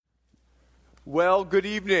Well, good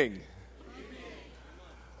evening.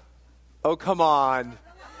 Oh, come on.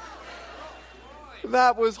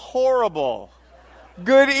 That was horrible.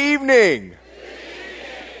 Good evening.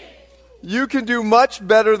 You can do much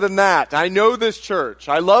better than that. I know this church.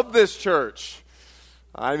 I love this church.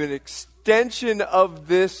 I'm an extension of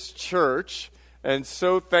this church, and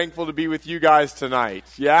so thankful to be with you guys tonight.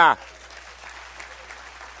 Yeah.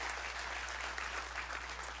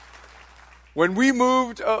 When we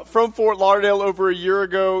moved from Fort Lauderdale over a year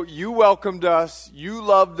ago, you welcomed us, you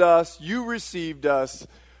loved us, you received us.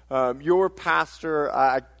 Your pastor,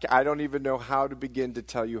 I don't even know how to begin to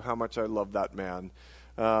tell you how much I love that man.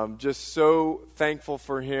 Just so thankful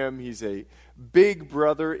for him. He's a big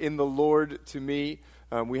brother in the Lord to me.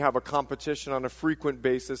 We have a competition on a frequent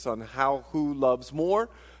basis on who loves more.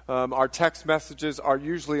 Our text messages are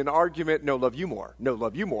usually an argument. No, love you more. No,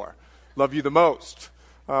 love you more. Love you the most.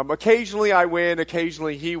 Occasionally I win,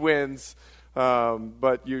 occasionally he wins,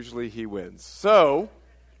 but usually he wins. So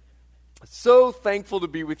thankful to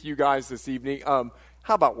be with you guys this evening. How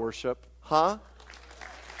about worship, huh?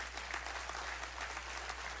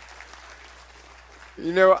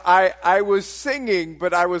 You know, I was singing,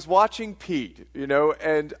 but I was watching Pete,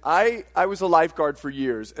 and I was a lifeguard for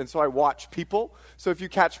years, and so I watch people. So if you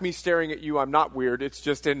catch me staring at you, I'm not weird, it's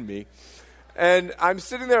just in me. And I'm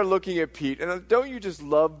sitting there looking at Pete, and don't you just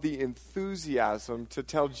love the enthusiasm to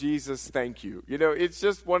tell Jesus thank you? It's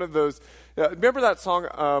just one of those. Remember that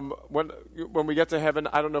song, when we get to heaven,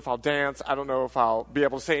 I don't know if I'll dance, I don't know if I'll be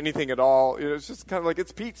able to say anything at all. It's just kind of like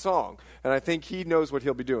it's Pete's song, and I think he knows what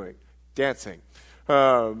he'll be doing, dancing.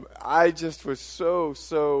 I just was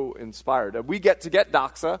so inspired. We get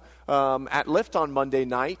Doxa at Lift on Monday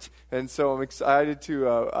night, and so I'm excited to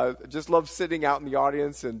I just love sitting out in the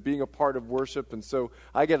audience and being a part of worship, and so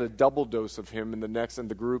I get a double dose of him in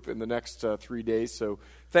the group in the next 3 days, so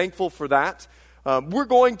thankful for that. We're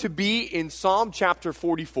going to be in Psalm chapter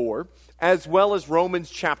 44 as well as Romans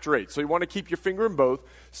chapter 8, so you want to keep your finger in both.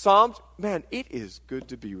 Psalms, man, it is good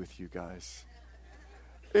to be with you guys.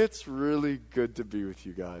 It's really good to be with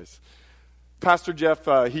you guys. Pastor Jeff,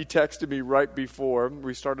 he texted me right before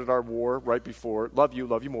we started our war, right before, love you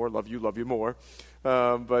more, love you more.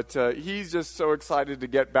 But he's just so excited to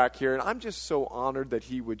get back here, and I'm just so honored that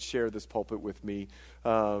he would share this pulpit with me.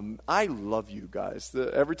 I love you guys.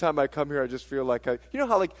 Every time I come here, I just feel like,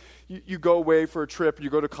 how you go away for a trip, you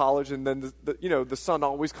go to college, and then the son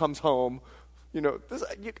always comes home.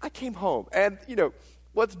 I came home, and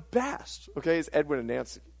what's best, okay, is Edwin and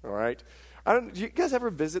Nancy, all right? Do you guys ever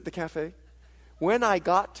visit the cafe? When I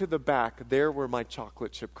got to the back, there were my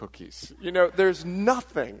chocolate chip cookies. There's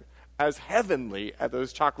nothing as heavenly as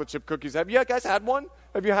those chocolate chip cookies. Have you guys had one?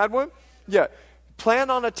 Have you had one? Yeah. Plan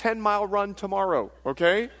on a 10-mile run tomorrow,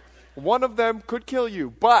 okay? One of them could kill you,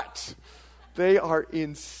 but they are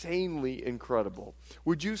insanely incredible.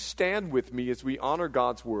 Would you stand with me as we honor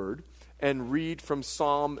God's word and read from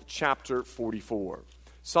Psalm chapter 44?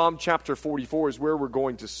 Psalm chapter 44 is where we're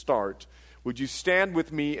going to start. Would you stand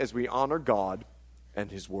with me as we honor God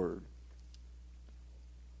and his word?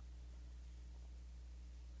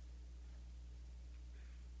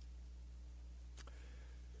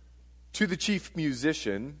 To the chief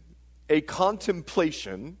musician, a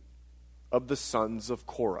contemplation of the sons of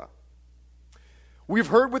Korah. We've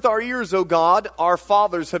heard with our ears, O God, our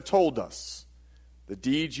fathers have told us the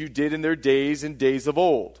deeds you did in their days and days of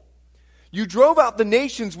old. You drove out the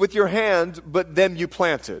nations with your hand, but them you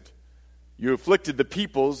planted. You afflicted the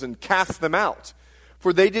peoples and cast them out,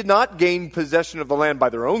 for they did not gain possession of the land by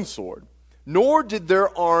their own sword, nor did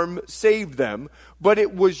their arm save them, but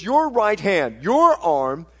it was your right hand, your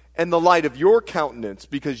arm, and the light of your countenance,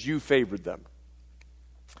 because you favored them.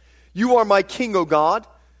 You are my king, O God.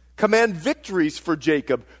 Command victories for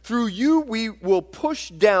Jacob. Through you we will push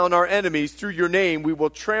down our enemies. Through your name we will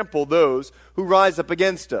trample those who rise up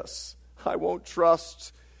against us. I won't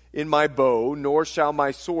trust in my bow, nor shall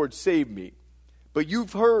my sword save me. But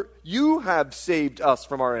you have saved us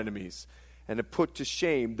from our enemies, and have put to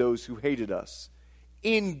shame those who hated us.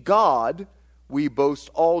 In God we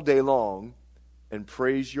boast all day long, and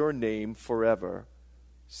praise your name forever.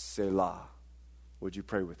 Selah. Would you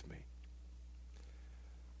pray with me?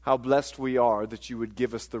 How blessed we are that you would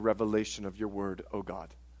give us the revelation of your word, O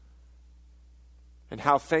God. And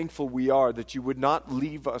how thankful we are that you would not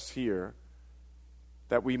leave us here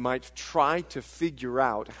that we might try to figure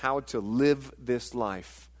out how to live this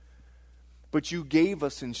life. But you gave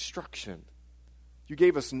us instruction. You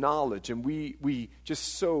gave us knowledge, and we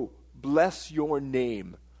just so bless your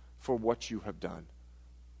name for what you have done.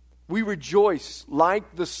 We rejoice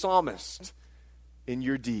like the psalmist in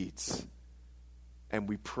your deeds. and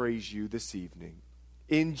we praise you this evening.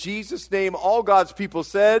 In Jesus' name, all God's people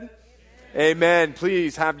said, Amen. Amen.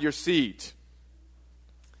 Please have your seat.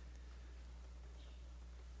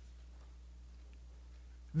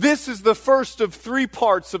 This is the first of three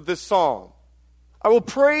parts of this psalm. I will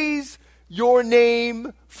praise your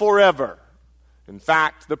name forever. In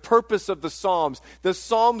fact, the purpose of the Psalms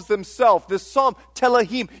themselves, this Psalm,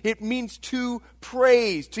 Telahim, it means to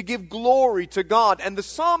praise, to give glory to God. And the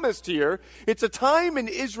psalmist here, it's a time in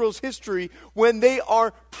Israel's history when they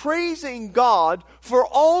are praising God for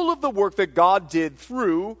all of the work that God did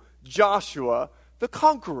through Joshua the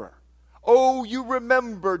conqueror. Oh, you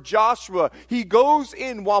remember Joshua. He goes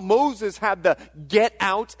in while Moses had the get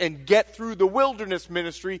out and get through the wilderness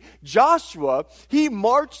ministry. Joshua, he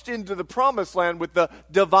marched into the promised land with the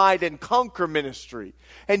divide and conquer ministry.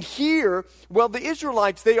 And here, well, the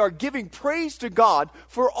Israelites, they are giving praise to God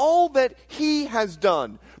for all that he has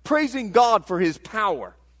done. Praising God for his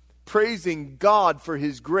power. Praising God for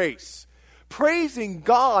his grace. Praising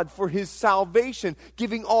God for his salvation.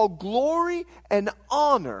 Giving all glory and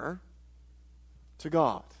honor to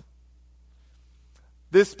God.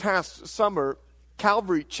 This past summer,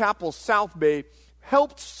 Calvary Chapel South Bay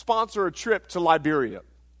helped sponsor a trip to Liberia.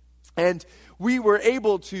 And we were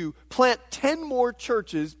able to plant 10 more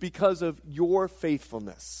churches because of your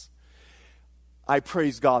faithfulness. I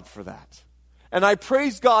praise God for that. And I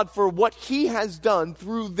praise God for what he has done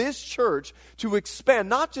through this church to expand,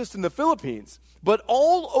 not just in the Philippines, but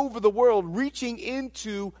all over the world, reaching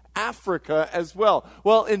into Africa as well.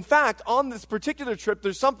 Well, in fact, on this particular trip,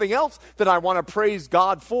 there's something else that I want to praise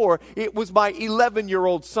God for. It was my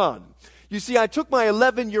 11-year-old son. You see, I took my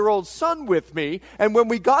 11-year-old son with me, and when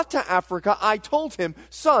we got to Africa, I told him,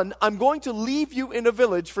 son, I'm going to leave you in a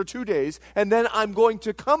village for 2 days, and then I'm going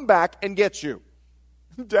to come back and get you.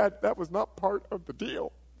 Dad, that was not part of the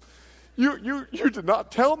deal. You did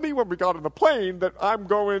not tell me when we got on the plane that I'm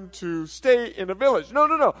going to stay in a village.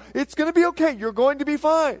 No. It's going to be okay. You're going to be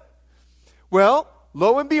fine. Well,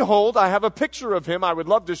 lo and behold, I have a picture of him. I would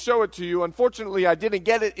love to show it to you. Unfortunately, I didn't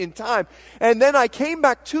get it in time. And then I came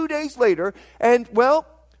back 2 days later, and, well,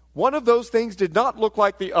 one of those things did not look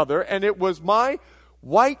like the other, and it was my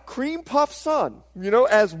white cream puff son,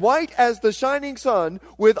 as white as the shining sun,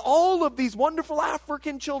 with all of these wonderful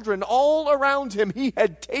African children all around him. He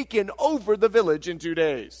had taken over the village in 2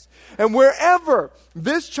 days. And wherever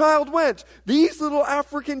this child went, these little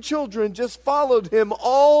African children just followed him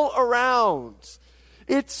all around.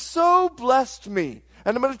 It so blessed me.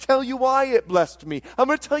 And I'm going to tell you why it blessed me. I'm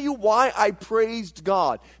going to tell you why I praised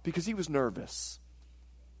God. Because he was nervous.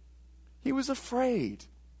 He was afraid.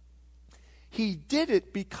 He did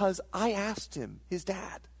it because I asked him, his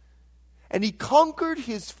dad. And he conquered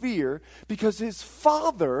his fear because his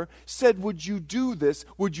father said, would you do this?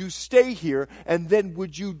 Would you stay here? And then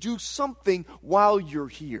would you do something while you're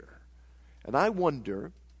here? And I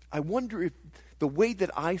wonder if the way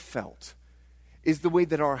that I felt is the way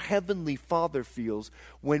that our Heavenly Father feels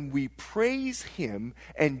when we praise him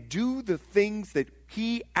and do the things that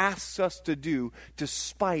he asks us to do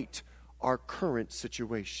despite our current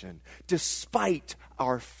situation, despite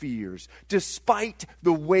our fears, despite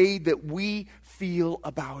the way that we feel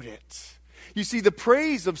about it. You see, the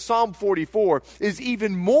praise of Psalm 44 is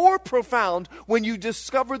even more profound when you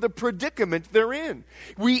discover the predicament they're in.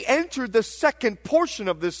 We enter the second portion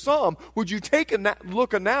of this psalm. Would you take a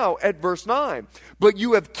look now at verse 9? But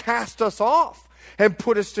you have cast us off and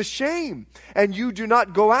put us to shame, and you do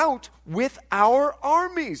not go out with our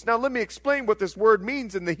armies. Now let me explain what this word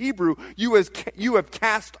means in the Hebrew. You have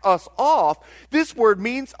cast us off. This word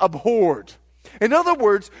means abhorred. In other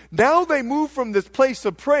words, now they move from this place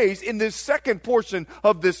of praise in this second portion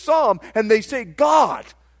of this psalm, and they say, God,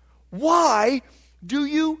 why do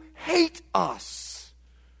you hate us?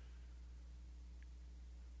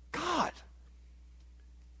 God,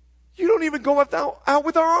 you don't even go out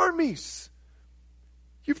with our armies.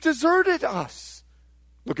 You've deserted us.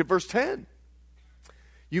 Look at verse 10.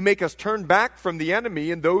 You make us turn back from the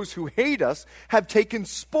enemy, and those who hate us have taken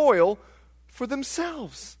spoil for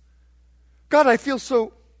themselves. God, I feel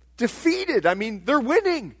so defeated. I mean, they're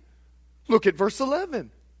winning. Look at verse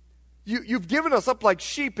 11. You've given us up like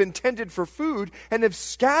sheep intended for food and have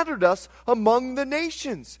scattered us among the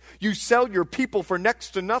nations. You sell your people for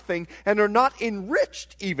next to nothing and are not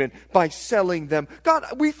enriched even by selling them. God,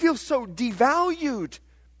 we feel so devalued.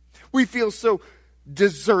 We feel so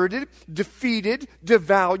deserted, defeated,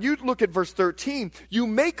 devalued. Look at verse 13. You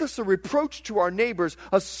make us a reproach to our neighbors,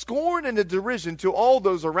 a scorn and a derision to all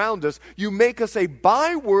those around us. You make us a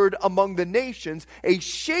byword among the nations, a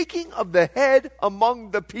shaking of the head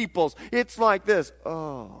among the peoples. It's like this.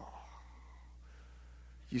 Oh,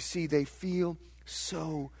 You see, they feel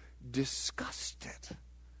so disgusted.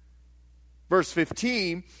 Verse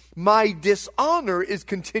 15, my dishonor is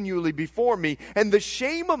continually before me, and the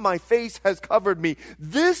shame of my face has covered me.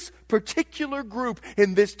 This particular group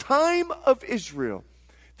in this time of Israel,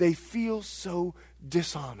 they feel so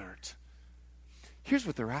dishonored. Here's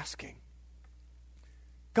what they're asking.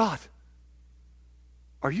 God,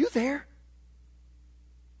 are you there?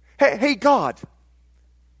 Hey, God,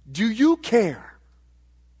 do you care?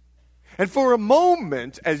 And for a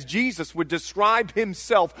moment, as Jesus would describe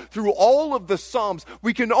himself through all of the Psalms,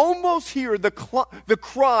 we can almost hear the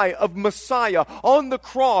cry of Messiah on the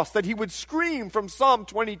cross that he would scream from Psalm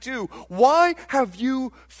 22, why have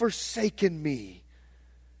you forsaken me?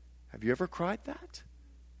 Have you ever cried that?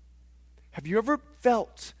 Have you ever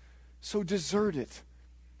felt so deserted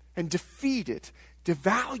and defeated,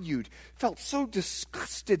 devalued, felt so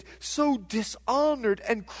disgusted, so dishonored,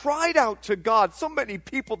 and cried out to God? So many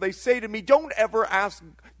people, they say to me, don't ever ask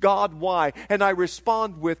God why. And I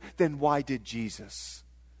respond with, then why did Jesus?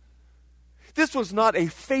 This was not a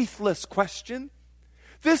faithless question.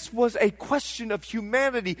 This was a question of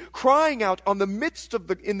humanity crying out in the midst of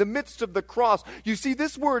the cross. You see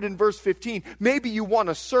this word in verse 15, maybe you want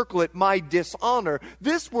to circle it, my dishonor.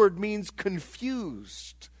 This word means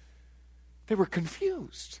confused. They were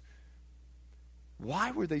confused.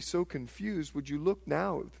 Why were they so confused? Would you look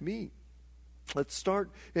now with me? Let's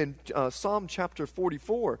start in Psalm chapter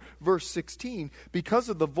 44, verse 16. Because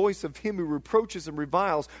of the voice of him who reproaches and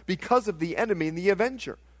reviles, because of the enemy and the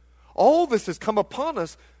avenger. All this has come upon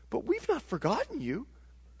us, but we've not forgotten you.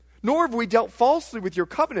 Nor have we dealt falsely with your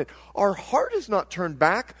covenant. Our heart is not turned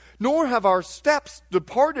back, nor have our steps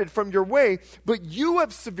departed from your way, but you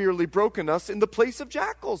have severely broken us in the place of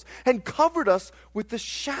jackals and covered us with the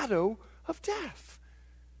shadow of death.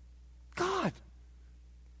 God,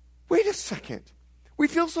 wait a second. We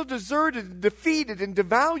feel so deserted and defeated and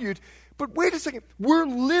devalued, but wait a second. We're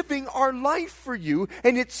living our life for you,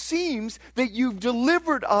 and it seems that you've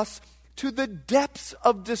delivered us to the depths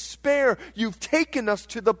of despair. You've taken us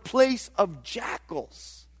to the place of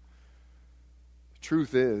jackals. The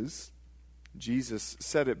truth is, Jesus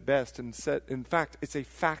said it best and said, in fact, it's a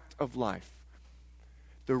fact of life.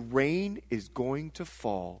 The rain is going to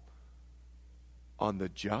fall on the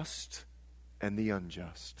just and the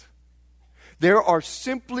unjust. There are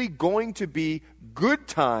simply going to be good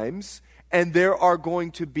times and there are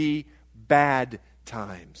going to be bad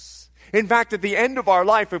times. In fact, at the end of our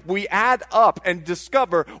life, if we add up and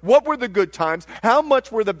discover what were the good times, how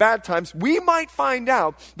much were the bad times, we might find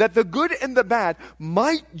out that the good and the bad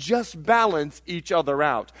might just balance each other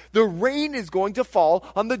out. The rain is going to fall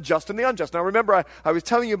on the just and the unjust. Now remember, I was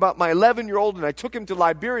telling you about my 11-year-old and I took him to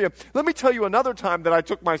Liberia. Let me tell you another time that I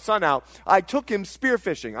took my son out. I took him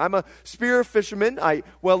spearfishing. I'm a spear fisherman.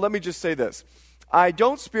 Let me just say this. I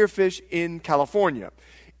don't spearfish in California.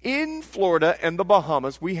 In Florida and the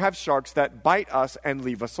Bahamas, we have sharks that bite us and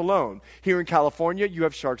leave us alone. Here in California, you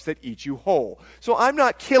have sharks that eat you whole. So I'm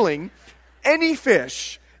not killing any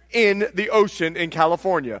fish in the ocean in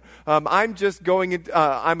California. I'm just going,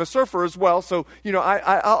 I'm a surfer as well, so,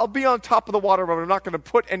 I'll be on top of the water, but I'm not going to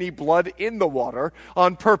put any blood in the water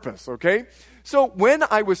on purpose, okay? So when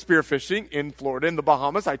I was spearfishing in Florida, in the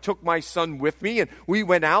Bahamas, I took my son with me and we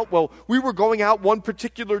went out. Well, we were going out one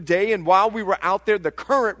particular day, and while we were out there, the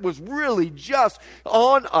current was really just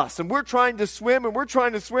on us. And we're trying to swim,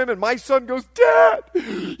 and my son goes, "Dad,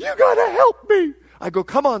 you gotta help me." I go,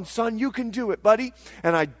 "Come on, son, you can do it, buddy."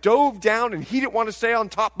 And I dove down, and he didn't want to stay on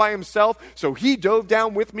top by himself, so he dove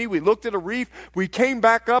down with me. We looked at a reef. We came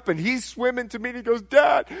back up, and he's swimming to me, and he goes,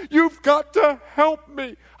 "Dad, you've got to help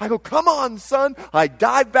me." I go, "Come on, son." I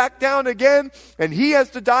dive back down again, and he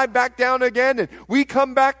has to dive back down again, and we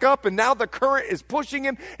come back up, and now the current is pushing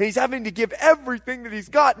him, and he's having to give everything that he's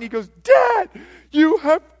got, and he goes, "Dad, you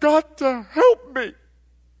have got to help me."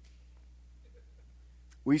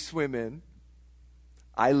 We swim in.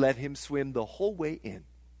 I let him swim the whole way in.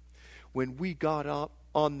 When we got up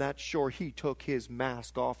on that shore, he took his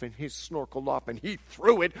mask off and his snorkel off, and he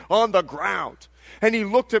threw it on the ground. And he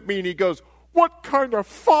looked at me and he goes, "What kind of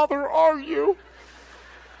father are you?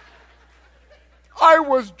 I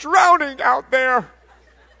was drowning out there.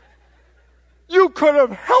 You could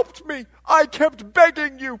have helped me. I kept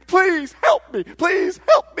begging you, please help me, please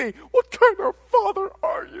help me. What kind of father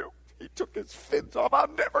are you?" He took his fins off.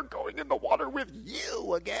 "I'm never going in the water with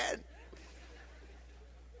you again."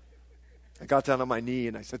 I got down on my knee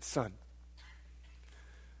and I said, "Son,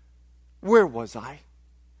 where was I?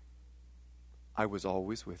 I was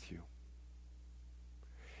always with you.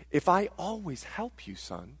 If I always help you,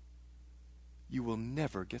 son, you will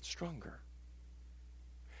never get stronger.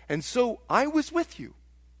 And so I was with you,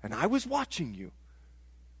 and I was watching you.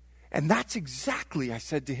 And that's exactly, I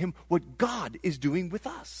said to him, what God is doing with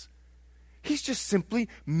us. He's just simply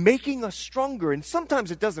making us stronger. And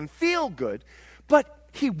sometimes it doesn't feel good, but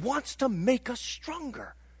he wants to make us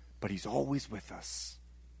stronger. But he's always with us.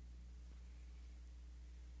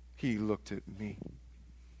 He looked at me.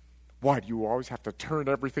 Why do you always have to turn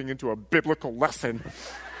everything into a biblical lesson?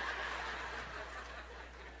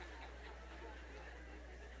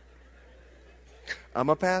 I'm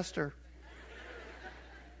a pastor.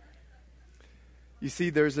 You see,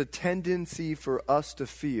 there's a tendency for us to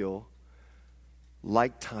feel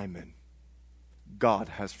like Timon, God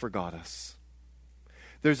has forgot us.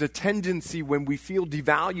 There's a tendency when we feel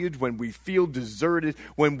devalued, when we feel deserted,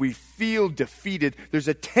 when we feel defeated, there's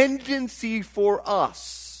a tendency for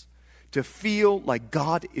us to feel like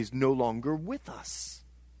God is no longer with us.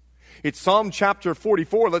 It's Psalm chapter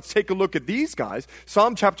 44. Let's take a look at these guys.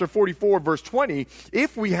 Psalm chapter 44, verse 20.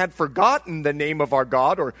 If we had forgotten the name of our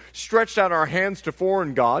God or stretched out our hands to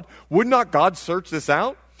foreign God, would not God search this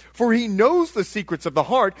out? For he knows the secrets of the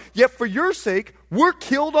heart, yet for your sake, we're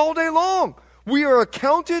killed all day long. We are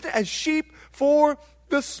accounted as sheep for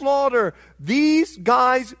the slaughter. These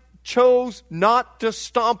guys chose not to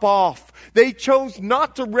stomp off. They chose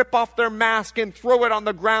not to rip off their mask and throw it on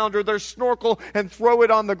the ground, or their snorkel and throw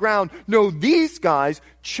it on the ground. No, these guys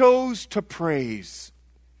chose to praise.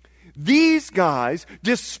 These guys,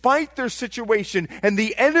 despite their situation and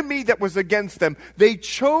the enemy that was against them, they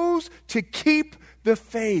chose to keep the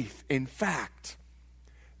faith. In fact,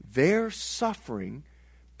 they're suffering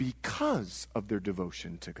because of their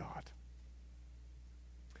devotion to God.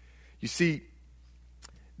 You see,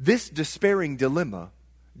 this despairing dilemma,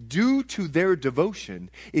 due to their devotion,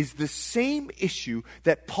 is the same issue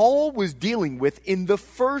that Paul was dealing with in the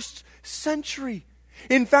first century.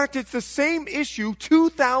 In fact, it's the same issue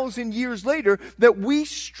 2,000 years later that we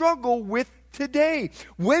struggle with today.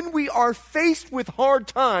 When we are faced with hard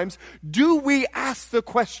times, do we ask the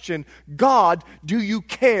question, God, do you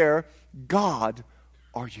care? God,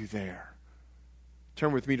 are you there?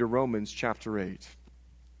 Turn with me to Romans chapter 8.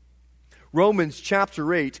 Romans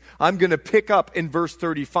chapter 8, I'm going to pick up in verse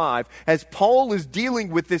 35 as Paul is dealing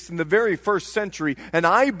with this in the very first century, and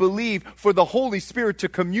I believe for the Holy Spirit to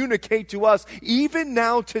communicate to us even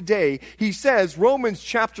now today. He says, Romans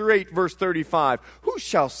chapter 8, verse 35, who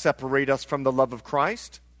shall separate us from the love of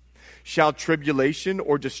Christ? Shall tribulation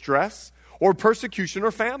or distress or persecution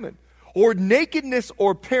or famine or nakedness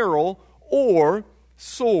or peril or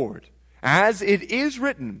sword? As it is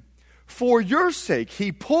written, for your sake,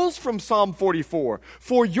 he pulls from Psalm 44.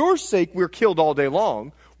 For your sake, we're killed all day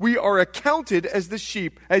long. We are accounted as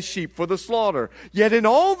sheep for the slaughter. Yet in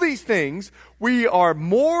all these things, we are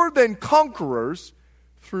more than conquerors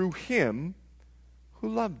through him who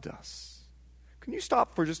loved us. Can you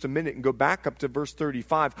stop for just a minute and go back up to verse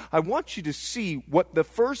 35? I want you to see what the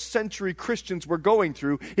first century Christians were going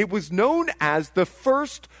through. It was known as the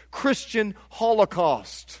first Christian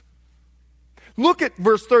Holocaust. Look at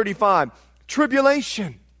verse 35.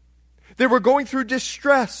 Tribulation. They were going through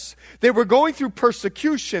distress. They were going through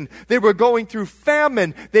persecution. They were going through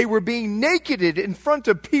famine. They were being nakeded in front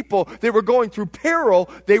of people. They were going through peril.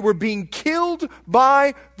 They were being killed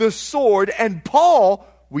by the sword. And Paul,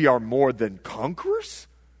 we are more than conquerors?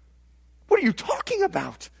 What are you talking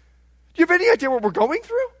about? Do you have any idea what we're going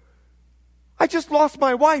through? I just lost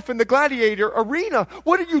my wife in the gladiator arena.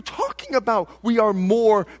 What are you talking about? We are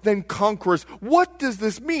more than conquerors. What does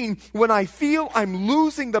this mean when I feel I'm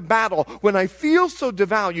losing the battle, when I feel so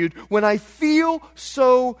devalued, when I feel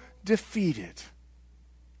so defeated?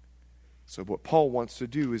 So what Paul wants to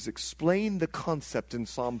do is explain the concept in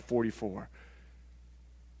Psalm 44.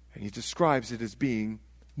 And he describes it as being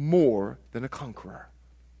more than a conqueror.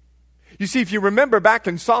 You see, if you remember back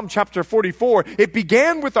in Psalm chapter 44, it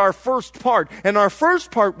began with our first part. And our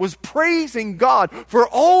first part was praising God for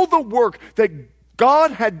all the work that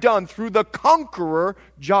God had done through the conqueror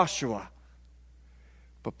Joshua.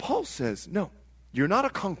 But Paul says, no, you're not a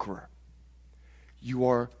conqueror. You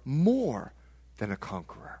are more than a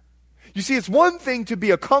conqueror. You see, it's one thing to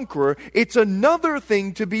be a conqueror. It's another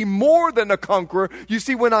thing to be more than a conqueror. You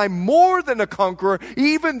see, when I'm more than a conqueror,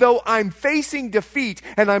 even though I'm facing defeat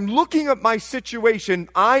and I'm looking at my situation,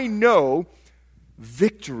 I know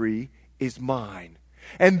victory is mine.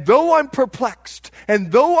 And though I'm perplexed,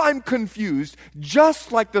 and though I'm confused,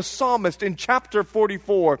 just like the psalmist in chapter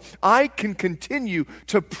 44, I can continue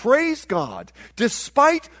to praise God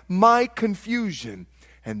despite my confusion.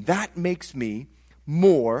 And that makes me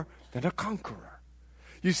more than a conqueror.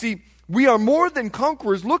 You see, We are more than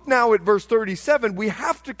conquerors. Look now at verse 37. We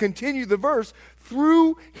have to continue the verse,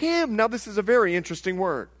 through him. Now this is a very interesting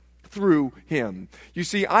word. Through him. You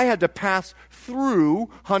see, I had to pass through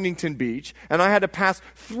Huntington Beach, and I had to pass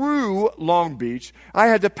through Long Beach. I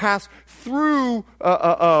had to pass through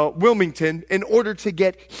Wilmington in order to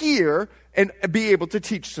get here and be able to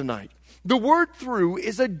teach tonight. The word through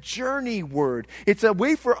is a journey word. It's a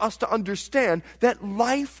way for us to understand that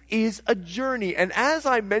life is a journey. And as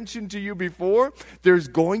I mentioned to you before, there's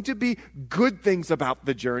going to be good things about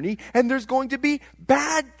the journey, and there's going to be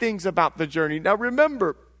bad things about the journey. Now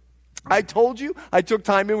remember, I told you I took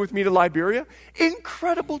time in with me to Liberia.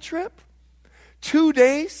 Incredible trip. 2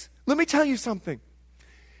 days. Let me tell you something.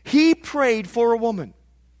 He prayed for a woman.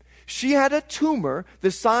 She had a tumor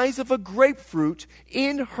the size of a grapefruit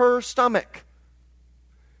in her stomach.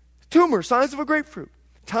 Tumor size of a grapefruit.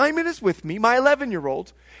 Timon is with me, my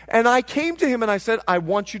 11-year-old, and I came to him and I said, I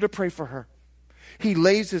want you to pray for her. He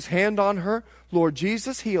lays his hand on her. Lord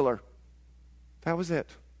Jesus, heal her. That was it.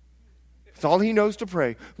 That's all he knows to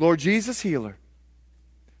pray. Lord Jesus, heal her.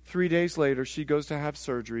 3 days later, she goes to have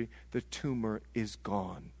surgery. The tumor is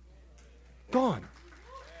gone. Gone.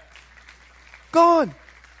 Gone.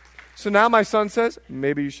 So now my son says,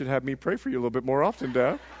 maybe you should have me pray for you a little bit more often,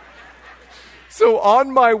 Dad. So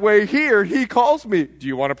on my way here, he calls me, do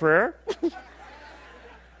you want a prayer?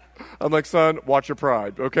 I'm like, son, watch your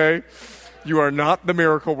pride, okay? You are not the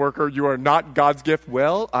miracle worker. You are not God's gift.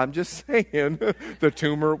 Well, I'm just saying, the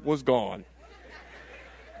tumor was gone.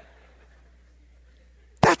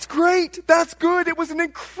 That's great. That's good. It was an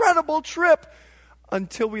incredible trip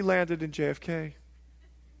until we landed in JFK.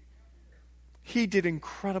 He did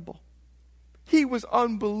incredible. He was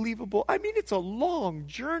unbelievable. I mean, it's a long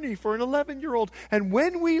journey for an 11-year-old. And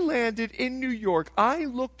when we landed in New York, I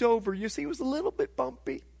looked over. You see, it was a little bit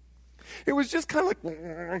bumpy. It was just kind of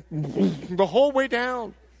like the whole way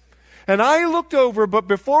down. And I looked over, but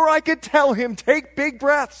before I could tell him, take big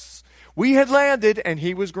breaths, we had landed and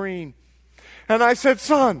he was green. And I said,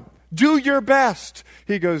 son, do your best.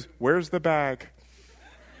 He goes, where's the bag?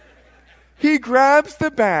 He grabs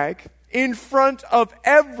the bag in front of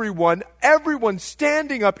everyone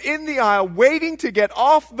standing up in the aisle, waiting to get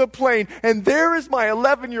off the plane. And there is my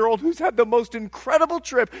 11-year-old who's had the most incredible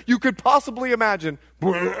trip you could possibly imagine.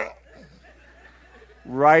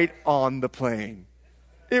 Right on the plane.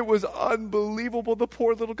 It was unbelievable, the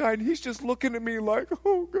poor little guy. And he's just looking at me like,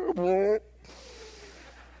 oh, God.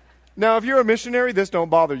 Now, if you're a missionary, this don't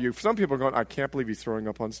bother you. Some people are going, I can't believe he's throwing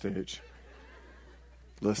up on stage.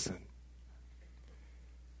 Listen.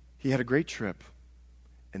 He had a great trip,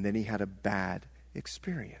 and then he had a bad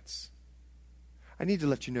experience. I need to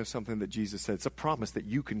let you know something that Jesus said. It's a promise that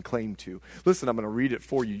you can claim to. Listen, I'm going to read it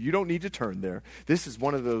for you. You don't need to turn there. This is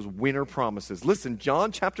one of those winner promises. Listen,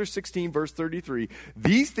 John chapter 16, verse 33.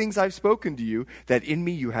 These things I've spoken to you, that in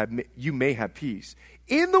me you may have peace.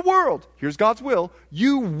 In the world, here's God's will,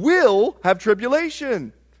 you will have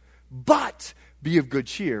tribulation. But be of good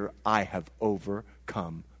cheer. I have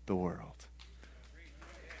overcome the world.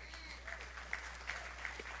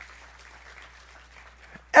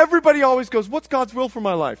 Everybody always goes, what's God's will for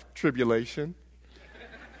my life? Tribulation.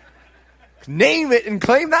 Name it and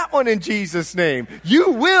claim that one in Jesus' name.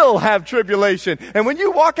 You will have tribulation. And when you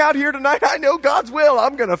walk out here tonight, I know God's will.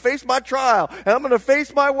 I'm going to face my trial and I'm going to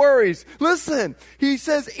face my worries. Listen, he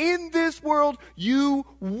says, in this world, you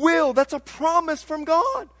will. That's a promise from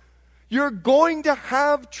God. You're going to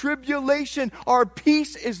have tribulation. Our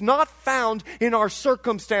peace is not found in our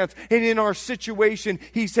circumstance and in our situation.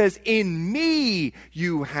 He says, in me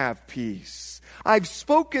you have peace. I've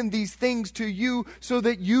spoken these things to you so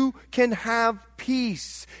that you can have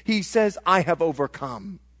peace. He says, I have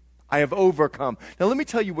overcome. I have overcome. Now let me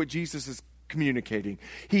tell you what Jesus is communicating.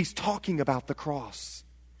 He's talking about the cross.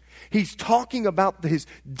 He's talking about his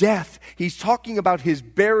death. He's talking about his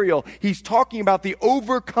burial. He's talking about the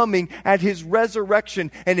overcoming at his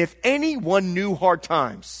resurrection. And if anyone knew hard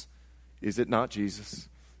times, is it not Jesus?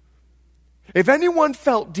 If anyone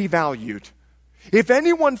felt devalued, if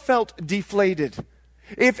anyone felt deflated,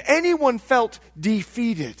 if anyone felt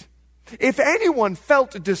defeated, if anyone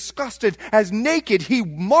felt disgusted as naked he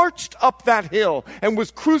marched up that hill and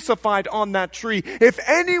was crucified on that tree, if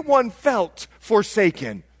anyone felt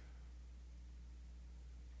forsaken,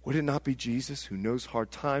 would it not be Jesus who knows hard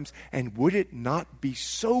times? And would it not be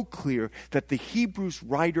so clear that the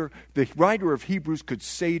writer of Hebrews could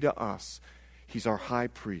say to us, he's our high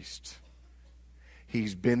priest.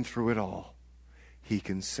 He's been through it all. He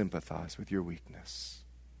can sympathize with your weakness.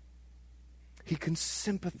 He can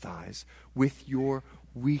sympathize with your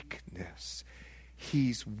weakness.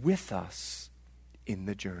 He's with us in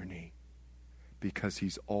the journey. Because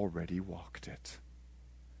he's already walked it.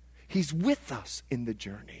 He's with us in the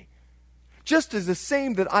journey. Just as the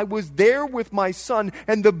same that I was there with my son.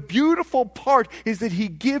 And the beautiful part is that he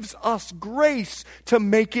gives us grace to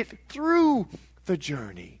make it through the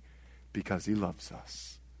journey because he loves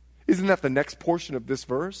us. Isn't that the next portion of this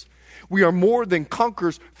verse? We are more than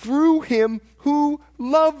conquerors through him who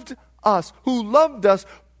loved us. Who loved us.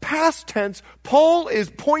 Past tense, Paul is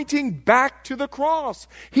pointing back to the cross.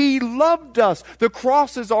 He loved us. The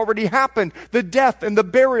cross has already happened. The death and the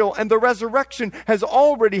burial and the resurrection has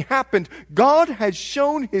already happened. God has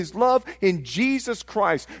shown his love in Jesus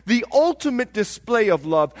Christ, the ultimate display of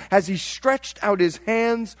love as he stretched out his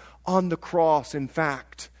hands on the cross. In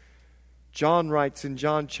fact, John writes in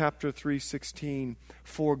John chapter 3:16,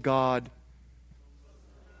 for God,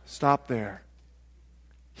 stop there.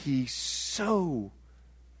 He so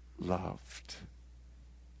loved.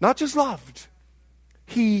 Not just loved.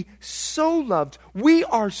 He so loved. We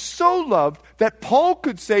are so loved that Paul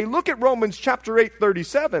could say, look at Romans chapter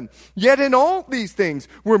 8:37. Yet in all these things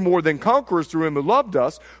we're more than conquerors through him who loved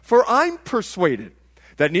us. For I'm persuaded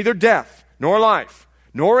that neither death, nor life,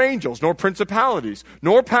 nor angels, nor principalities,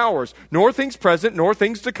 nor powers, nor things present, nor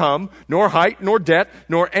things to come, nor height, nor depth,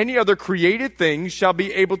 nor any other created things shall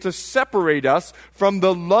be able to separate us from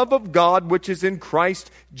the love of God which is in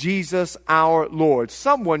Christ Jesus our Lord.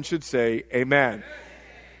 Someone should say amen.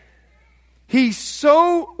 He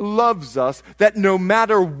so loves us that no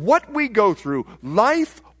matter what we go through,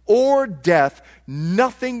 life or death,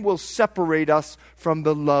 nothing will separate us from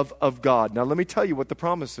the love of God. Now let me tell you what the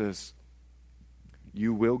promise is.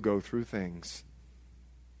 You will go through things.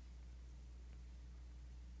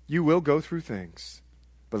 You will go through things.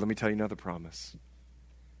 But let me tell you another promise.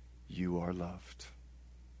 You are loved.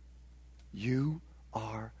 You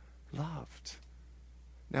are loved.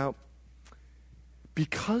 Now,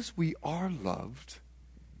 because we are loved,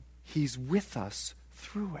 he's with us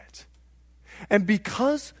through it. And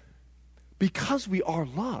because we are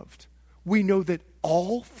loved, we know that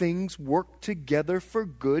all things work together for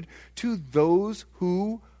good to those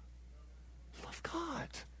who love God.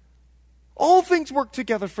 All things work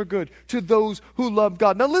together for good to those who love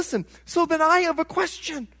God. Now listen, so then I have a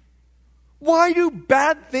question. Why do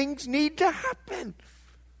bad things need to happen?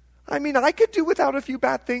 I mean, I could do without a few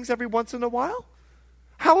bad things every once in a while.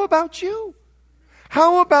 How about you?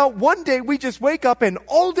 How about one day we just wake up and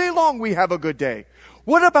all day long we have a good day?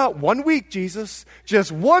 What about 1 week, Jesus?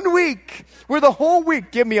 Just 1 week. We're the whole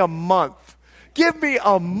week. Give me a month. Give me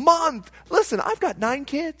a month. Listen, I've got 9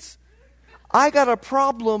 kids. I got a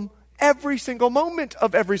problem every single moment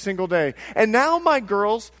of every single day. And now my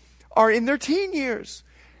girls are in their teen years.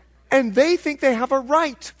 And they think they have a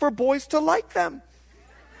right for boys to like them.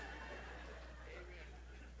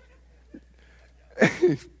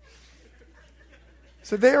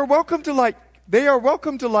 So they are welcome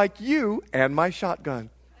to like you and my shotgun.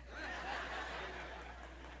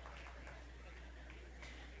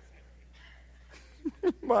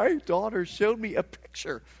 My daughter showed me a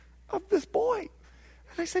picture of this boy.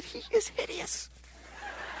 And I said, he is hideous.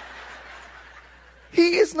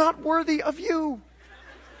 He is not worthy of you.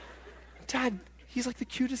 Dad, he's like the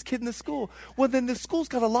cutest kid in the school. Well, then the school's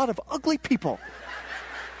got a lot of ugly people.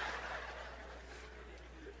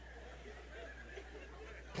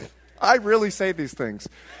 I really say these things.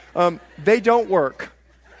 They don't work.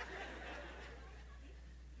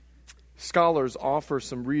 Scholars offer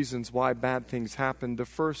some reasons why bad things happen. The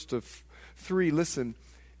first of 3, listen.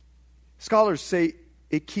 Scholars say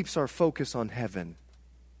it keeps our focus on heaven.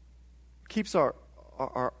 Keeps our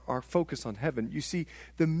focus on heaven. You see,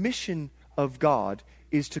 the mission of God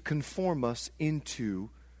is to conform us into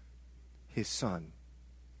his Son,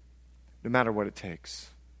 no matter what it takes.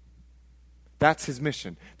 That's his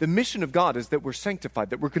mission. The mission of God is that we're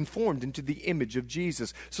sanctified, that we're conformed into the image of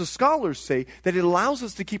Jesus. So scholars say that it allows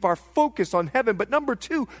us to keep our focus on heaven. But number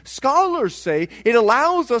 2, scholars say it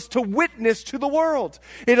allows us to witness to the world.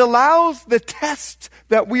 It allows the test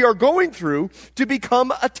that we are going through to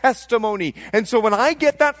become a testimony. And so when I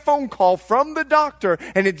get that phone call from the doctor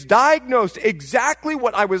and it's diagnosed exactly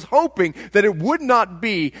what I was hoping that it would not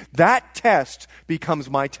be, that test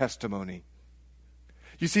becomes my testimony.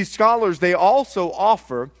 You see, scholars, they also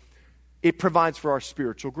offer, it provides for our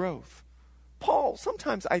spiritual growth. Paul,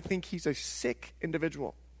 sometimes I think he's a sick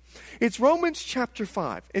individual. It's Romans chapter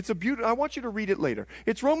 5. It's a beautiful, I want you to read it later.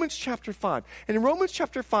 It's Romans chapter 5. And in Romans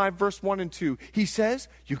chapter 5, verse 1 and 2, he says,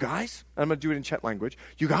 you guys, I'm going to do it in Chet language,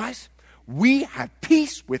 you guys, we have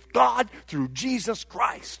peace with God through Jesus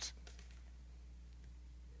Christ.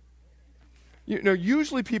 You know,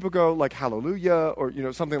 usually people go like hallelujah or,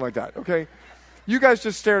 something like that, okay? You guys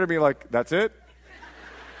just stared at me like, that's it?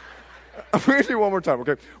 I'm going to do it one more time,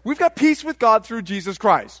 okay? We've got peace with God through Jesus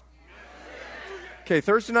Christ. Okay,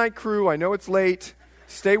 Thursday night crew, I know it's late.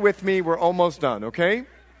 Stay with me. We're almost done, okay?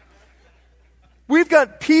 We've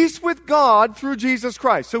got peace with God through Jesus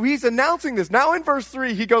Christ. So he's announcing this. Now in verse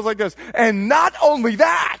 3, he goes like this. And not only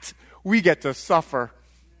that, we get to suffer.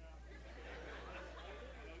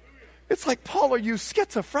 It's like, Paul, are you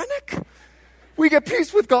schizophrenic? We get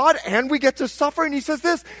peace with God and we get to suffer. And he says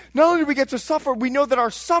this, not only do we get to suffer, we know that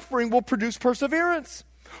our suffering will produce perseverance.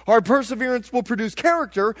 Our perseverance will produce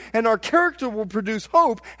character, and our character will produce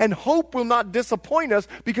hope, and hope will not disappoint us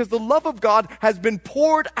because the love of God has been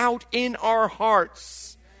poured out in our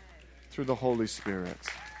hearts through the Holy Spirit.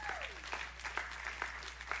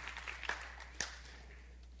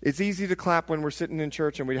 It's easy to clap when we're sitting in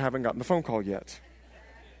church and we haven't gotten the phone call yet.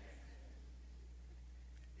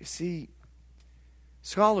 You see,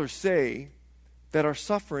 scholars say that our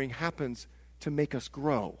suffering happens to make us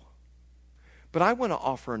grow. But I want to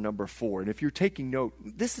offer a number 4. And if you're taking note,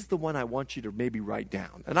 this is the one I want you to maybe write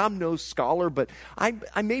down. And I'm no scholar, but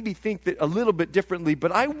I maybe think that a little bit differently.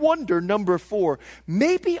 But I wonder, number 4,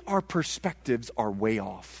 maybe our perspectives are way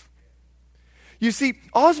off. You see,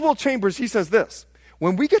 Oswald Chambers, he says this.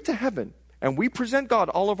 When we get to heaven and we present God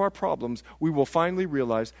all of our problems, we will finally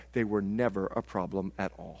realize they were never a problem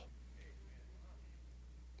at all.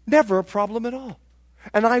 Never a problem at all.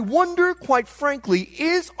 And I wonder, quite frankly,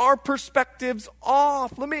 is our perspectives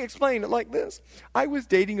off? Let me explain it like this. I was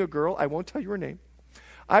dating a girl. I won't tell you her name.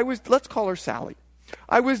 Let's call her Sally.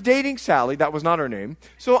 I was dating Sally. That was not her name.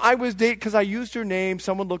 So I was dating, because I used her name.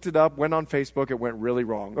 Someone looked it up, went on Facebook. It went really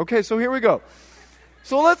wrong. Okay, so here we go.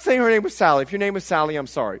 So let's say her name was Sally. If your name was Sally, I'm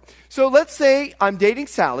sorry. So let's say I'm dating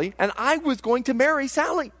Sally, and I was going to marry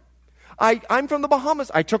Sally. I'm from the Bahamas.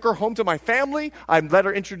 I took her home to my family. I let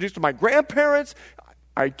her introduced to my grandparents.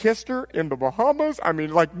 I kissed her in the Bahamas. I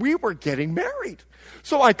mean, like, we were getting married.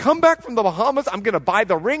 So I come back from the Bahamas. I'm going to buy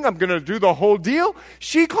the ring. I'm going to do the whole deal.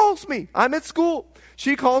 She calls me. I'm at school.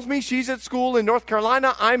 She calls me. She's at school in North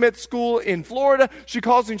Carolina. I'm at school in Florida. She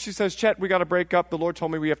calls me and she says, Chet, we got to break up. The Lord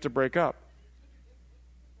told me we have to break up.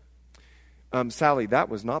 Sally, that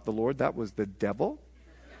was not the Lord. That was the devil.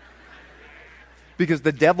 Because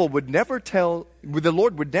the Lord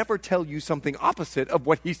would never tell you something opposite of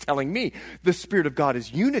what he's telling me. The Spirit of God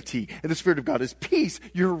is unity, and the Spirit of God is peace.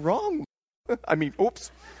 You're wrong. I mean,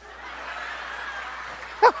 oops.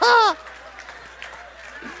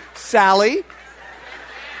 Sally.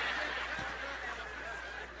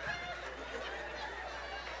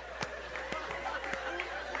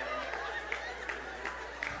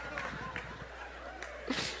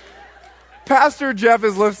 Pastor Jeff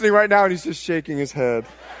is listening right now and he's just shaking his head.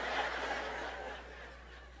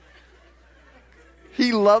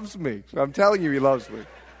 He loves me. I'm telling you, he loves me.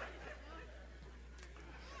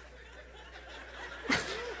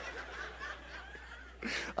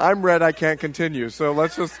 I'm red, I can't continue, so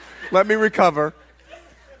let me recover.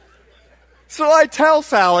 So I tell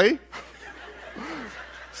Sally,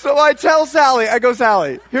 I go,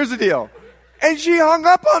 Sally, here's the deal. And she hung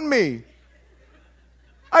up on me.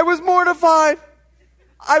 I was mortified.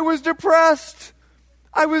 I was depressed.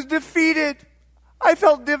 I was defeated. I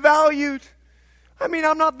felt devalued. I mean,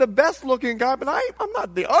 I'm not the best looking guy, but I'm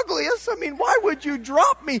not the ugliest. I mean, why would you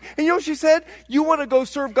drop me? And you know what she said? You want to go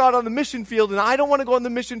serve God on the mission field, and I don't want to go on the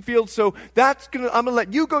mission field, so I'm going to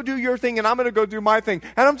let you go do your thing, and I'm going to go do my thing.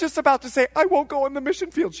 And I'm just about to say, I won't go on the mission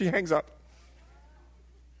field. She hangs up.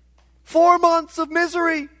 4 months of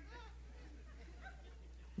misery.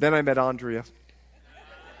 Then I met Andrea.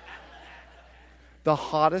 The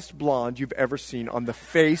hottest blonde you've ever seen on the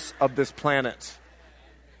face of this planet.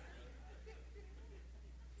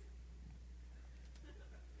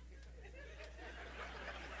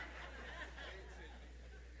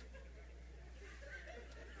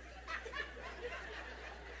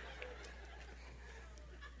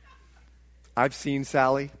 I've seen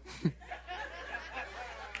Sally.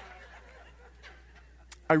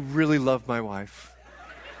 I really love my wife.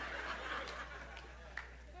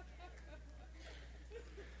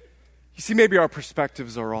 You see, maybe our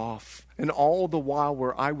perspectives are off. And all the while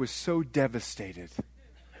where I was so devastated,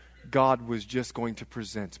 God was just going to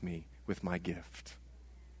present me with my gift.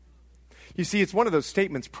 You see, it's one of those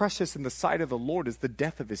statements, precious in the sight of the Lord is the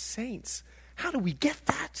death of his saints. How do we get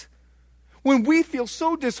that? When we feel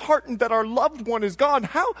so disheartened that our loved one is gone,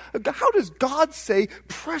 how does God say,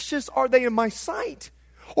 precious are they in my sight?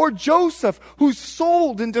 Or Joseph, who's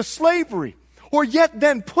sold into slavery, or yet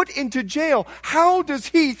then put into jail. How does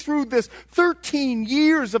he, through this 13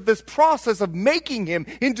 years of this process of making him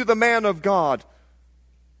into the man of God,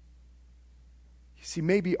 You see,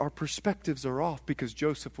 maybe our perspectives are off because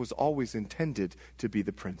Joseph was always intended to be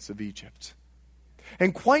the prince of Egypt.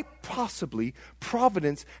 And quite possibly,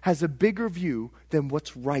 providence has a bigger view than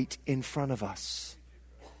what's right in front of us.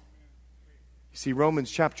 You see,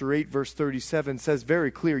 Romans chapter 8, verse 37 says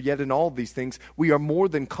very clear, yet in all these things, we are more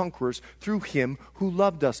than conquerors through him who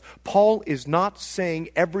loved us. Paul is not saying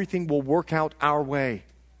everything will work out our way.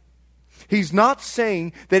 He's not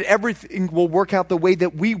saying that everything will work out the way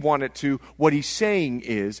that we want it to. What he's saying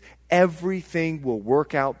is everything will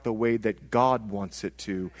work out the way that God wants it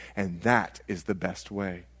to, and that is the best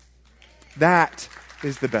way. That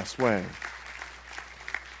is the best way.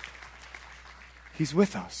 He's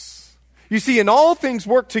with us. You see, in all things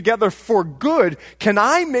work together for good. Can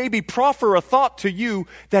I maybe proffer a thought to you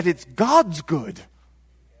that it's God's good?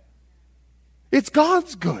 It's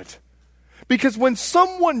God's good. Because when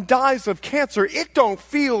someone dies of cancer, it don't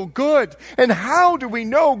feel good. And how do we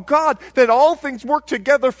know, God, that all things work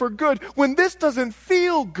together for good when this doesn't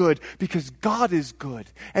feel good? Because God is good.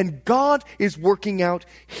 And God is working out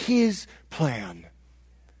his plan.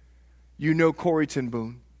 You know Corrie ten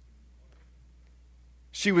Boom.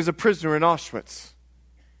 She was a prisoner in Auschwitz.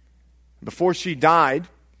 Before she died,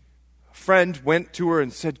 a friend went to her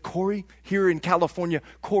and said, Corrie, here in California,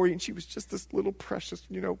 Corrie, and she was just this little precious,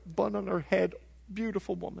 bun on her head,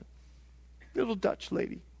 beautiful woman, little Dutch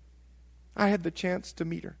lady. I had the chance to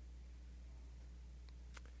meet her.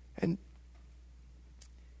 And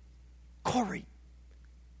Corrie,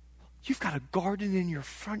 you've got a garden in your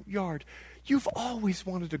front yard. You've always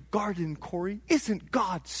wanted a garden, Corrie. Isn't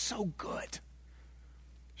God so good?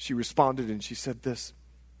 She responded and she said this.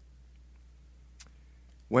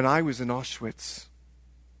 When I was in Auschwitz,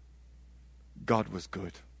 God was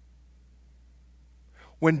good.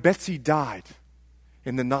 When Betsy died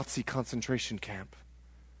in the Nazi concentration camp,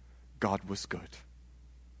 God was good.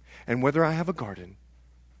 And whether I have a garden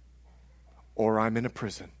or I'm in a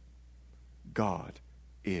prison, God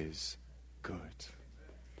is good.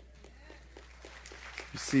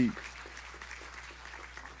 You see,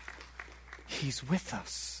 he's with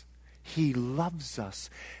us. He loves us.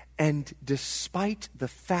 And despite the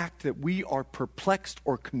fact that we are perplexed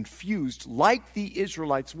or confused, like the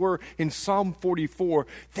Israelites were in Psalm 44,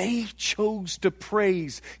 they chose to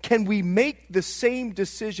praise. Can we make the same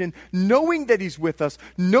decision, knowing that he's with us,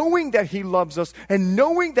 knowing that he loves us, and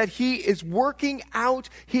knowing that he is working out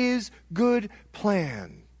his good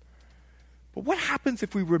plan? But what happens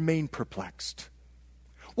if we remain perplexed?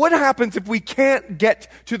 What happens if we can't get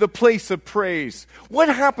to the place of praise? What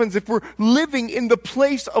happens if we're living in the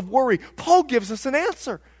place of worry? Paul gives us an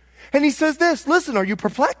answer. And he says this, listen, are you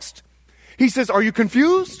perplexed? He says, are you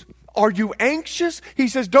confused? Are you anxious? He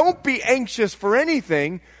says, don't be anxious for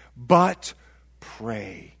anything, but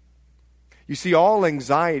pray. You see, all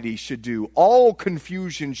anxiety should do, all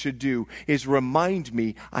confusion should do, is remind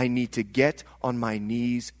me I need to get on my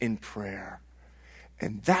knees in prayer.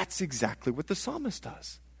 And that's exactly what the psalmist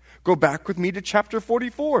does. Go back with me to chapter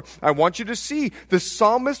 44. I want you to see the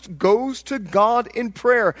psalmist goes to God in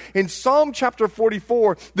prayer. In Psalm chapter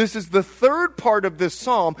 44, this is the third part of this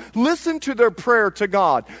psalm. Listen to their prayer to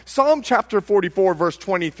God. Psalm chapter 44, verse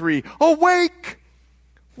 23. Awake!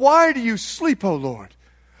 Why do you sleep, O Lord?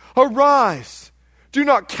 Arise! Do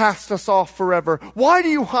not cast us off forever. Why do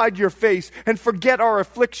you hide your face and forget our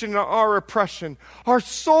affliction and our oppression? Our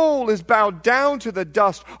soul is bowed down to the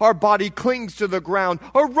dust. Our body clings to the ground.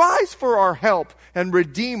 Arise for our help and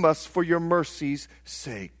redeem us for your mercy's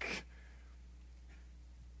sake.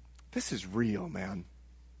 This is real, man.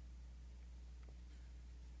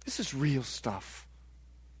 This is real stuff.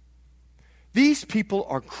 These people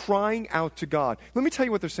are crying out to God. Let me tell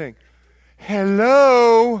you what they're saying.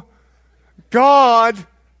 Hello, God,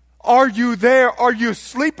 are you there? Are you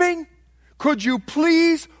sleeping? Could you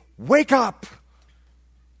please wake up?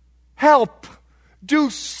 Help. Do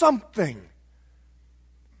something.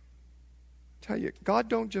 Tell you, God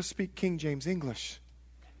don't just speak King James English.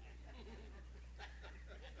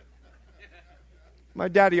 My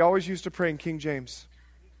daddy always used to pray in King James.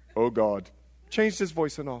 Oh God. Changed his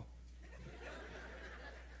voice and all.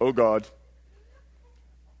 Oh God.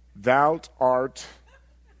 Thou art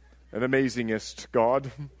an amazingest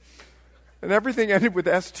God. And everything ended with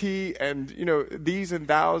ST and, these and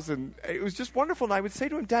thous. And it was just wonderful. And I would say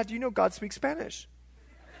to him, Dad, do you know God speaks Spanish?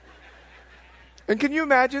 And can you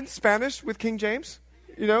imagine Spanish with King James?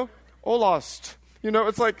 Olost.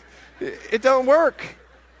 It's like, it don't work.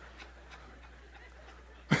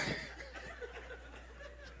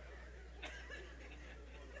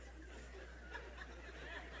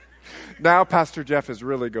 Now Pastor Jeff is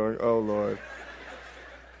really going, oh Lord.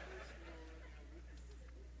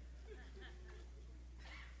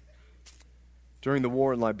 During the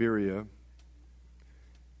war in Liberia,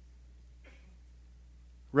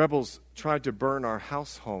 rebels tried to burn our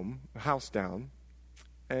house down,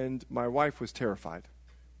 and my wife was terrified.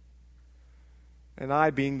 And I,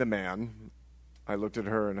 being the man, I looked at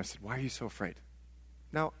her and I said, "Why are you so afraid?"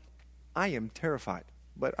 Now, I am terrified,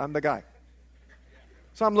 but I'm the guy.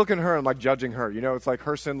 So I'm looking at her and I'm like judging her. You know, it's like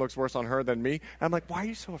her sin looks worse on her than me. And I'm like, "Why are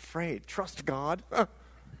you so afraid? Trust God."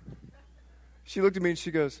 She looked at me and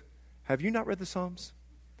she goes, "Have you not read the Psalms?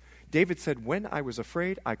 David said, when I was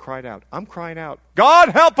afraid, I cried out." I'm crying out, "God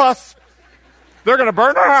help us! They're going to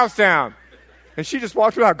burn our house down." And she just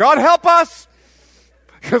walked out, "God help us!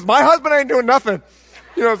 Because my husband ain't doing nothing."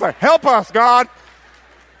 You know, it's like, "Help us, God."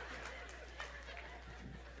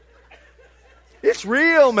 It's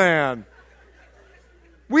real, man.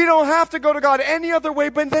 We don't have to go to God any other way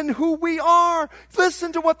but than who we are.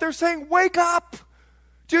 Listen to what they're saying. Wake up.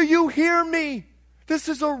 Do you hear me? This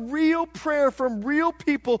is a real prayer from real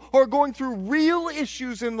people who are going through real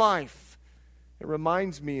issues in life. It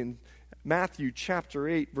reminds me in Matthew chapter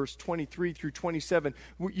 8, verse 23 through 27.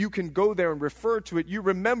 You can go there and refer to it. You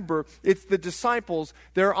remember, it's the disciples.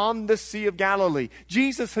 They're on the Sea of Galilee.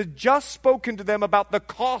 Jesus had just spoken to them about the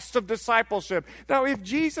cost of discipleship. Now, if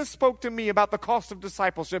Jesus spoke to me about the cost of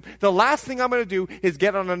discipleship, the last thing I'm going to do is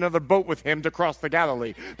get on another boat with him to cross the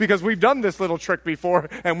Galilee. Because we've done this little trick before,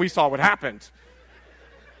 and we saw what happened.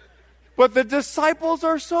 But the disciples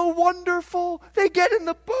are so wonderful. They get in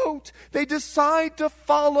the boat. They decide to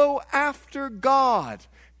follow after God.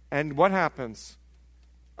 And what happens?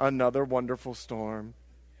 Another wonderful storm.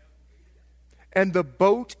 And the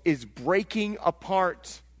boat is breaking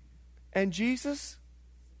apart. And Jesus?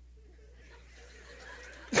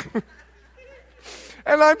 And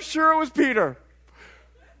I'm sure it was Peter.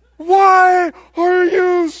 "Why are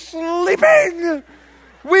you sleeping?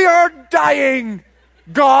 We are dying.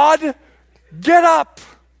 God, get up."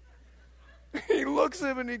 He looks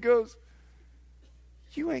at him and he goes,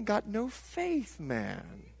 "You ain't got no faith,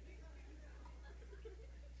 man.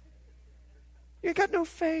 You ain't got no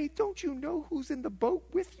faith. Don't you know who's in the boat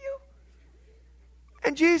with you?"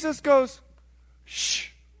 And Jesus goes, "Shh."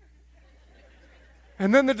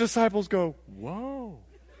 And then the disciples go, "Whoa.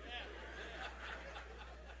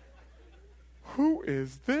 Who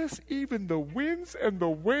is this? Even the winds and the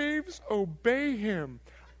waves obey him."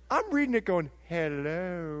 I'm reading it going,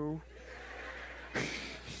 hello.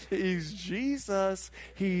 He's Jesus.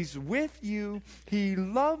 He's with you. He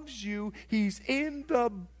loves you. He's in the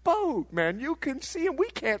boat, man. You can see him. We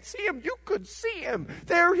can't see him. You could see him.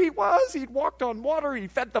 There he was. He'd walked on water. He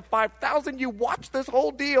fed the 5,000. You watched this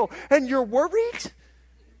whole deal, and you're worried?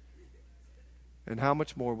 And how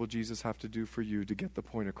much more will Jesus have to do for you to get the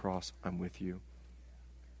point across? I'm with you.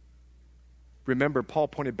 Remember, Paul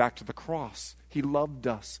pointed back to the cross. He loved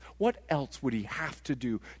us. What else would he have to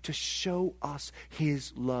do to show us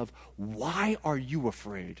his love? Why are you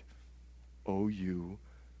afraid? O you,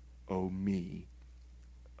 O me,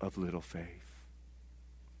 of little faith.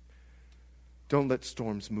 Don't let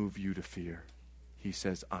storms move you to fear. He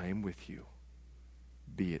says, I am with you.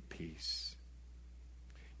 Be at peace.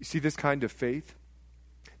 You see this kind of faith?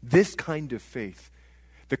 This kind of faith,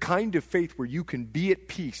 the kind of faith where you can be at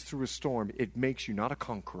peace through a storm, it makes you not a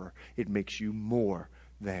conqueror. It makes you more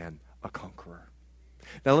than a conqueror.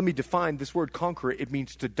 Now let me define this word conqueror. It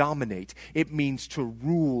means to dominate. It means to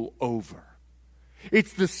rule over.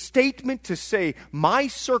 It's the statement to say, my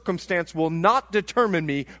circumstance will not determine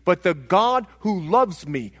me, but the God who loves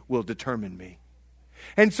me will determine me.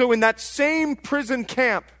 And so in that same prison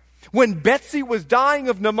camp, when Betsy was dying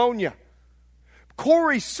of pneumonia,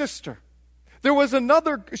 Corey's sister, there was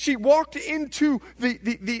another, she walked into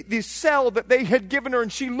the cell that they had given her,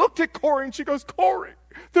 and she looked at Corey and she goes, Corey,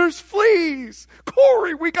 there's fleas.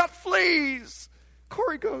 Corey, we got fleas.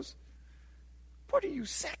 Corey goes, what are you,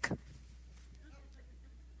 sick?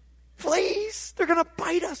 Fleas? They're going to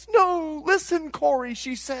bite us. No, listen, Corey,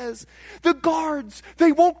 she says. The guards,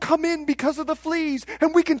 they won't come in because of the fleas,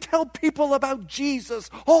 and we can tell people about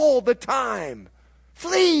Jesus all the time.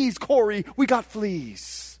 Fleas, Corey, we got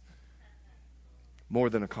fleas. More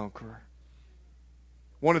than a conqueror.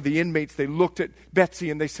 One of the inmates, they looked at Betsy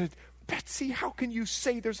and they said, Betsy, how can you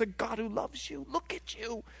say there's a God who loves you? Look at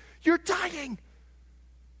you. You're dying.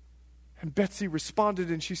 And Betsy responded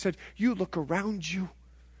and she said, you look around you.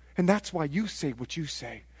 And that's why you say what you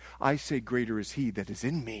say. I say greater is he that is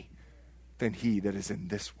in me than he that is in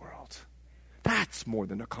this world. That's more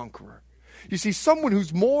than a conqueror. You see, someone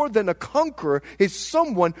who's more than a conqueror is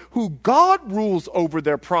someone who God rules over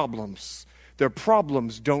their problems. Their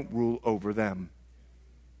problems don't rule over them.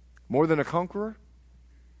 More than a conqueror?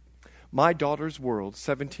 My daughter's world,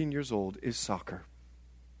 17 years old, is soccer.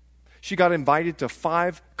 She got invited to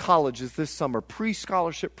 5 colleges this summer,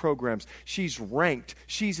 pre-scholarship programs. She's ranked.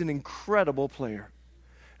 She's an incredible player.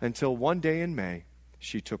 Until one day in May,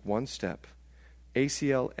 she took one step.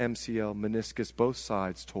 ACL, MCL, meniscus, both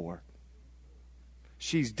sides tore.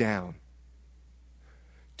 She's down.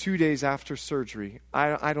 2 days after surgery,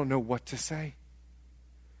 I don't know what to say.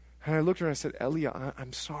 And I looked at her and I said, Elia,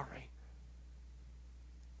 I'm sorry.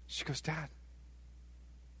 She goes, Dad,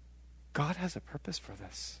 God has a purpose for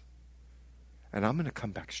this. And I'm going to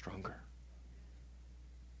come back stronger.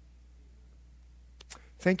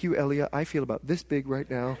 Thank you, Elia. I feel about this big right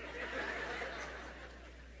now.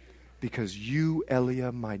 Because you,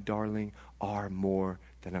 Elia, my darling, are more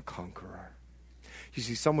than a conqueror. You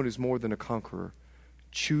see, someone who's more than a conqueror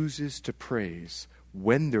chooses to praise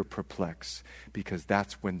when they're perplexed, because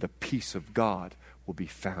that's when the peace of God will be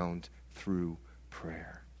found through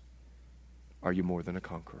prayer. Are you more than a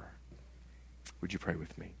conqueror? Would you pray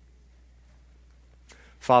with me?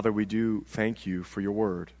 Father, we do thank you for your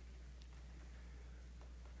word.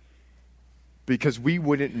 Because we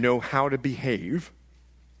wouldn't know how to behave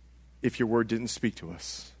if your word didn't speak to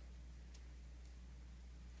us.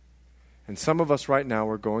 And some of us right now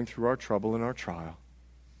are going through our trouble and our trial,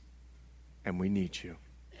 and we need you.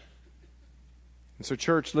 And so,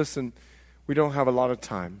 church, listen, we don't have a lot of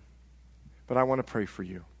time, but I want to pray for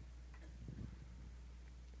you.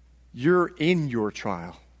 You're in your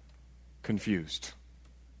trial, confused.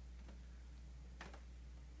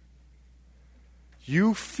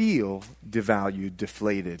 You feel devalued,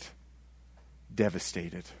 deflated,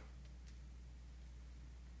 devastated.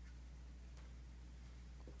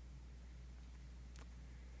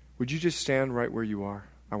 Would you just stand right where you are?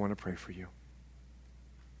 I want to pray for you.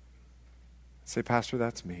 Say, Pastor,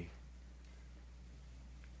 that's me.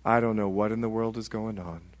 I don't know what in the world is going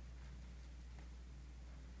on,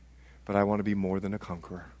 but I want to be more than a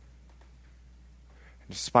conqueror.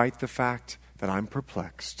 And despite the fact that I'm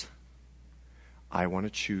perplexed, I want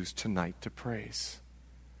to choose tonight to praise.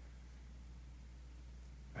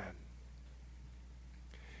 Amen.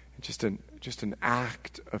 Just an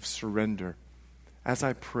act of surrender. As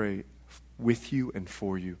I pray with you and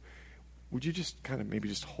for you, would you just kind of maybe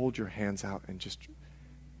just hold your hands out and just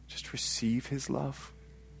receive his love?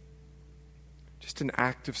 Just an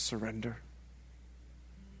act of surrender.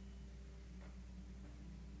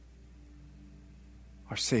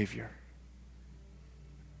 Our Savior.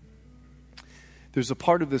 There's a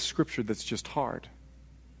part of this scripture that's just hard.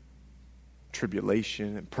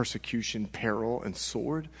 Tribulation and persecution, peril and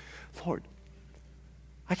sword. Lord,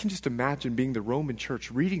 I can just imagine being the Roman church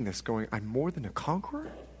reading this going, I'm more than a conqueror?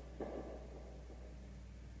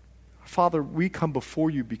 Father, we come before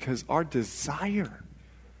you because our desire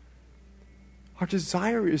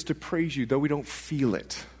is to praise you, though we don't feel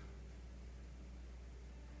it.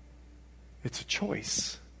 It's a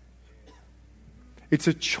choice. It's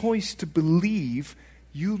a choice to believe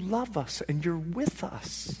you love us and you're with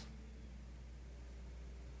us.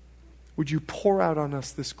 Would you pour out on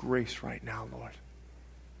us this grace right now, Lord?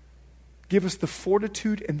 Give us the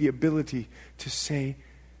fortitude and the ability to say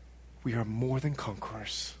we are more than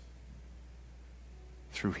conquerors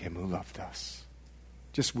through him who loved us.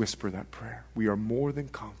 Just whisper that prayer. We are more than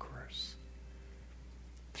conquerors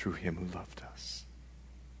through him who loved us.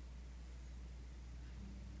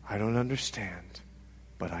 I don't understand,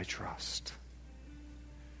 but I trust.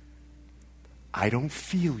 I don't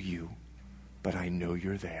feel you, but I know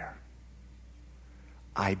you're there.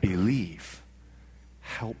 I believe.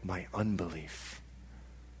 Help my unbelief.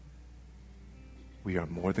 We are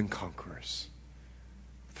more than conquerors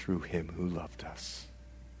through him who loved us.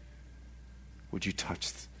 Would you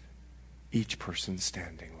touch each person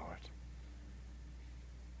standing, Lord?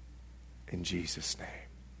 In Jesus' name,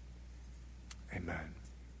 amen.